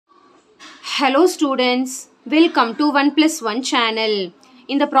Hello students, welcome to 1+1 channel.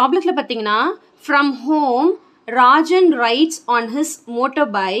 In the problem from home, Rajan rides on his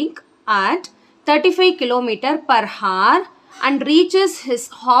motorbike at 35 km per hour and reaches his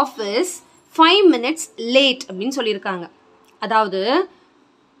office 5 minutes late. அப்படினு சொல்லிருக்காங்க. அதாவது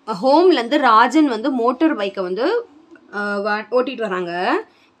ஹோம்ல இருந்து ராஜன் வந்து motor பைக்கை வந்து ஓட்டிட்டு வராங்க.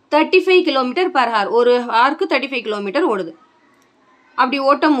 35 km per hour, ஒரு ஹாருக்கு 35 km ஓடுது. அப்படி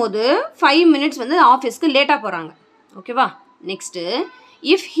ஓட்டும் போது 5 minutes வந்து ஆஃபீஸ்க்கு லேட்டாக போகிறாங்க. ஓகேவா? Next,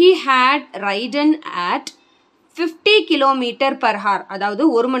 if he had ரைடன் at 50 km per hour, அதாவது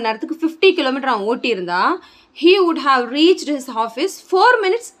ஒரு மணி நேரத்துக்கு 50 km அவன் ஓட்டியிருந்தா he would have reached his office 4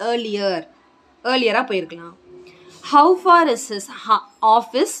 minutes earlier போயிருக்கலாம். How far is his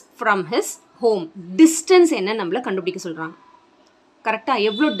office from his home? Distance என்ன நம்மளை கண்டுபிடிக்க சொல்கிறாங்க. கரெக்டாக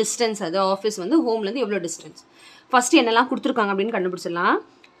எவ்வளோ டிஸ்டன்ஸ், அது ஆஃபீஸ் வந்து ஹோம்லேருந்து எவ்வளோ டிஸ்டன்ஸ். ஃபஸ்ட்டு என்னெல்லாம் கொடுத்துருக்காங்க அப்படின்னு கண்டுபிடிச்சிடலாம்.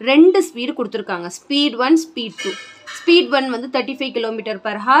 2 ஸ்பீடு கொடுத்துருக்காங்க, ஸ்பீட் 1 ஸ்பீட் 2. ஸ்பீட் 1 வந்து 35 km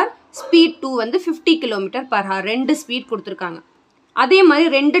per hour, ஸ்பீட் 2 வந்து 50 km per hour. 2 ஸ்பீட் கொடுத்துருக்காங்க. அதே மாதிரி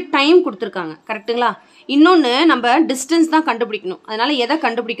 2 டைம் கொடுத்துருக்காங்க. கரெக்டுங்களா? இன்னொன்று நம்ம டிஸ்டன்ஸ் தான் கண்டுபிடிக்கணும். அதனால் எதை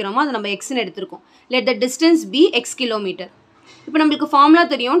கண்டுபிடிக்கிறோமோ அதை நம்ம எக்ஸ்ன்னு எடுத்திருக்கோம். Let the distance B x kilometre. இப்போ நம்மளுக்கு ஃபார்முலா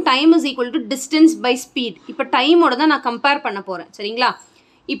தெரியும், time is equal to distance by speed. இப்போ டைமோட தான் நான் கம்பேர் பண்ண போகிறேன். சரிங்களா?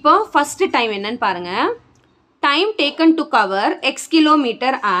 இப்போ ஃபஸ்ட்டு டைம் என்னன்னு பாருங்கள். Time taken to cover x kilometer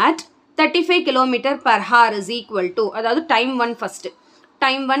at 35 km per hour is equal to, அதாவது time 1 first.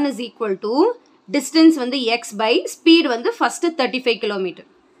 Time 1 is equal to distance வந்து x by speed வந்து first 35 km.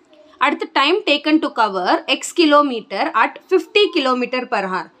 அடுத்து time taken to cover x kilometer at 50 km per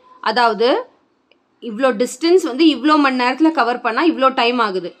hour. அதாவது இவ்வளோ distance வந்து இவ்வளோ மணி நேரத்தில் cover பண்ணால் இவ்வளோ டைம்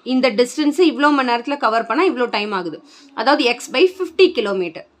ஆகுது. இந்த டிஸ்டன்ஸை இவ்வளோ மணி நேரத்தில் கவர் பண்ணால் இவ்வளோ டைம் ஆகுது. அதாவது x by 50 km.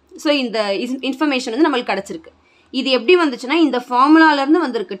 ஸோ இந்த இன்ஃபர்மேஷன் வந்து நம்மளுக்கு கிடச்சிருக்கு. இது எப்படி வந்துச்சுன்னா இந்த ஃபார்முலாலேருந்து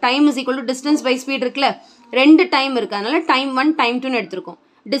வந்திருக்கு. Time is equal to distance by speed இருக்குல்ல, 2 டைம் இருக்குது. அதனால் டைம் 1 டைம் 2ன்னு எடுத்திருக்கோம்.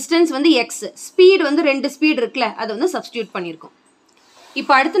 டிஸ்டன்ஸ் வந்து எக்ஸ், ஸ்பீடு வந்து 2 ஸ்பீடு இருக்குல்ல, அதை வந்து சப்ஸ்டியூட் பண்ணியிருக்கோம்.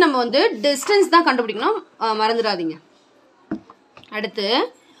 இப்போ அடுத்து நம்ம வந்து டிஸ்டன்ஸ் தான் கண்டுபிடிக்கணும், மறந்துடாதீங்க. அடுத்து,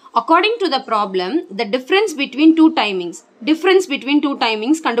 according to the problem the difference between two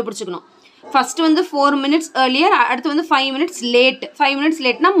timings கண்டுபிடிச்சிக்கணும். First வந்து 4 minutes earlier, அடுத்து வந்து 5 minutes late. 5 minutes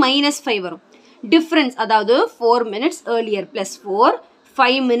லேட்னா -5 வரும். டிஃப்ரென்ஸ் அதாவது 4 minutes earlier +4,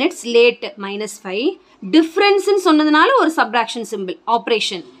 5 minutes late -5. டிஃப்ரென்ஸ்ன்னு சொன்னதுனால ஒரு சப்ராக்ஷன் சிம்பிள்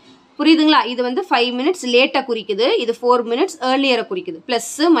ஆப்ரேஷன். புரியுதுங்களா? இது வந்து 5 minutes லேட்டாக குறிக்குது, இது 4 minutes earlier குறிக்குது.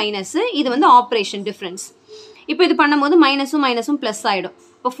 ப்ளஸ்ஸு மைனஸு, இது வந்து ஆப்ரேஷன் டிஃப்ரென்ஸ். இப்போ இது பண்ணும்போது மைனஸும் ப்ளஸ் ஆகிடும்.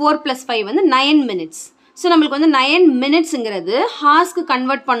 இப்போ 4 + 5 வந்து 9 minutes. ஸோ நம்மளுக்கு வந்து 9 minutesங்கிறது ஹார்ஸ்க்கு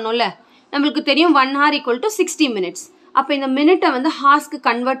கன்வெர்ட் பண்ணோம்ல, நம்மளுக்கு தெரியும் 1 hour = 60 minutes. அப்போ இந்த மினிட்டை வந்து ஹார்ஸ்க்கு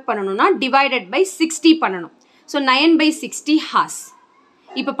கன்வெர்ட் பண்ணணும்னா டிவைடட் பை 60 பண்ணணும். So 9/60 hours.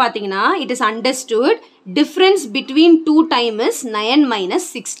 இப்போ பார்த்தீங்கன்னா it is understood difference between 2 time is 9 -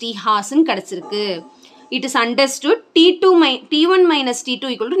 60 ஹார்ஸ்ன்னு கிடச்சிருக்கு. It is understood T1 -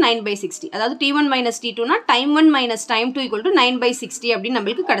 T2 = 9/60. அதாவது T1 - T2னா டைம் 1 - டைம் 2 = 9/60 அப்படின்னு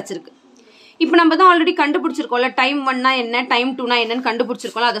நம்மளுக்கு கிடச்சிருக்கு. இப்போ நம்ம தான் ஆல்ரெடி கண்டுபிடிச்சிருக்கோம்ல, டைம் 1னா என்ன, டைம் 2னா என்னன்னு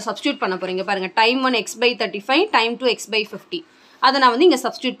கண்டுபிடிச்சிருக்கோம்ல, அதை சப்ஸ்டியூட் பண்ண போகிறீங்க. பாருங்கள், டைம் 1 x/35, டைம் 2 x/50. அதை நான் வந்து இங்கே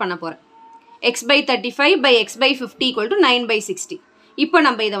சப்ஸ்டியூட் பண்ண போகிறேன். x/35 / x/50 = 9/60. இப்போ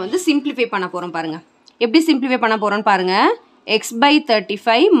நம்ம இதை வந்து சிம்பிளிஃபை பண்ண போகிறோம். பாருங்கள் எப்படி சிம்பிளிஃபை பண்ண போகிறோன்னு பாருங்கள்.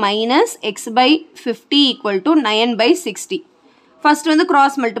 x/35 - x/50 = 9/60. ஃபர்ஸ்ட் வந்து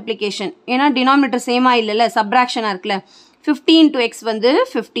கிராஸ் மல்டிப்ளிகேஷன், ஏன்னா டினாமினேட்டர் சேமாக இல்லைல்ல, சப்ராக்ஷனாக இருக்குல்ல. 50 × x வந்து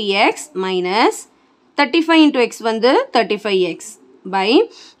 50x minus 35 × x வந்து 35x by,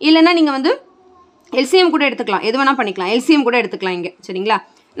 இல்லைன்னா நீங்கள் வந்து எல்சிஎம் கூட எடுத்துக்கலாம், எது வேணால் பண்ணிக்கலாம், எல்சிஎம் கூட எடுத்துக்கலாம் இங்கே. சரிங்களா?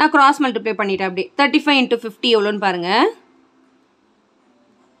 நான் கிராஸ் மல்டிப்ளை பண்ணிட்டேன். அப்படியே 35 × 50 எவ்வளோன்னு பாருங்கள்.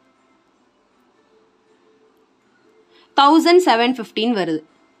 1715 வருது.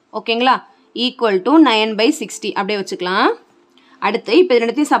 ஓகேங்களா? ஈக்குவல் டு 9/60 அப்படியே வச்சுக்கலாம். அடுத்து இப்போ இது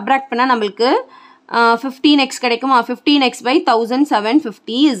ரெண்டுத்தையும் சப்ராக்ட் பண்ணால் நம்மளுக்கு 15x கிடைக்குமா? 15x /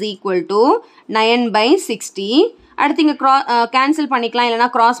 1750 is equal to 9/60. அடுத்து இங்கே கேன்சல் பண்ணிக்கலாம், இல்லைனா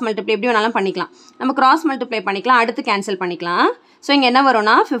கிராஸ் மல்டிப்ளை, எப்படி வேணாலும் பண்ணிக்கலாம். நம்ம கிராஸ் மல்டிப்ளை பண்ணிக்கலாம், அடுத்து கேன்சல் பண்ணிக்கலாம். ஸோ இங்கே என்ன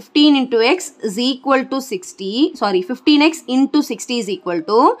வரும்னா 15 × x is equal to 60, 15x × 60 is equal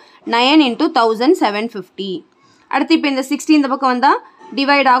to 9 × 1750. அடுத்து இப்போ இந்த 60 இந்த பக்கம் வந்தால்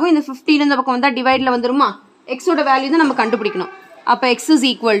டிவைட் ஆகும், இந்த 15 இந்த பக்கம் வந்தால் டிவைடில் வந்துருமா? எக்ஸோட வேல்யூ தான் நம்ம கண்டுபிடிக்கணும். அப்போ x is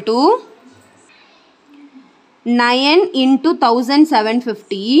equal to 9 ×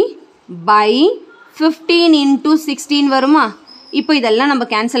 1750 by 15 × 16 வருமா? இப்போ இதெல்லாம் நம்ம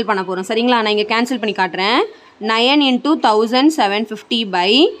கேன்சல் பண்ண போகிறோம். சரிங்களா? நான் இங்கே கேன்சல் பண்ணி காட்டுறேன். 9 × 1750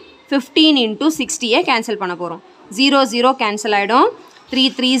 by 15 × 60 கேன்சல் பண்ண போகிறோம். 0 0 கேன்சல் ஆகிடும். 3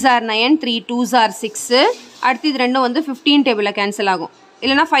 3s are 9, 3 2s are 6. அடுத்து இது ரெண்டும் வந்து 15 டேபிளில் கேன்சல் ஆகும்.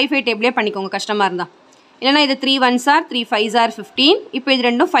 இல்லைனா 5 5 டேபிளே பண்ணிக்கோங்க கஷ்டமாக இருந்தால். இல்லைனா இது 3 1s are 3 5s are 15. இப்போ இது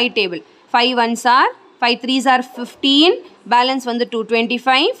ரெண்டும் 5 table. 5 1s are 5 3s are 15. Balance வந்து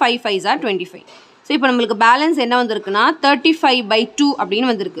 225. 5 5s are 25. ஸோ இப்போ நம்மளுக்கு பேலன்ஸ் என்ன வந்திருக்குன்னா 35/2 அப்படின்னு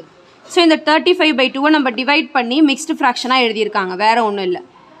வந்திருக்கு. ஸோ இந்த 35/2 நம்ம டிவைட் பண்ணி மிக்ஸ்டு ஃப்ராக்ஷனாக எழுதியிருக்காங்க, வேறு ஒன்றும் இல்லை.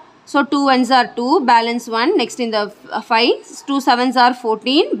 So 2 1s are 2, balance 1. Next இந்த 5, 2 7s are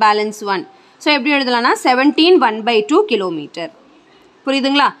 14, பேலன்ஸ் 1. ஸோ எப்படி எழுதலாம்னா 17 1/2 கிலோமீட்டர்.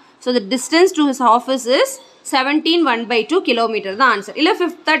 புரியுதுங்களா? So the distance to his office is 17 1/2 kilometre தான் ஆன்சர். இல்லை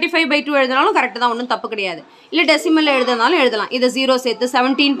 35/2 எழுதினாலும் கரெக்டாக தான், ஒன்றும் தப்பு கிடையாது. இல்லை டெசிமலில் எழுதினாலும் எழுதலாம். இதை 0 சேர்த்து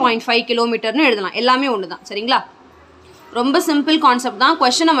 17.5 கிலோமீட்டர்னு எழுதலாம். எல்லாமே ஒன்று தான். சரிங்களா? ரொம்ப சிம்பிள் கான்செப்ட் தான்.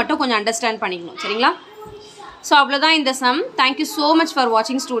 கொஸ்டினை மட்டும் கொஞ்சம் அண்டர்ஸ்டாண்ட் பண்ணிக்கணும். சரிங்களா? ஸோ அவ்வளோதான் இந்த some. Thank you so much for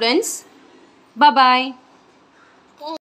வாட்சிங் ஸ்டூடெண்ட்ஸ். பாய்.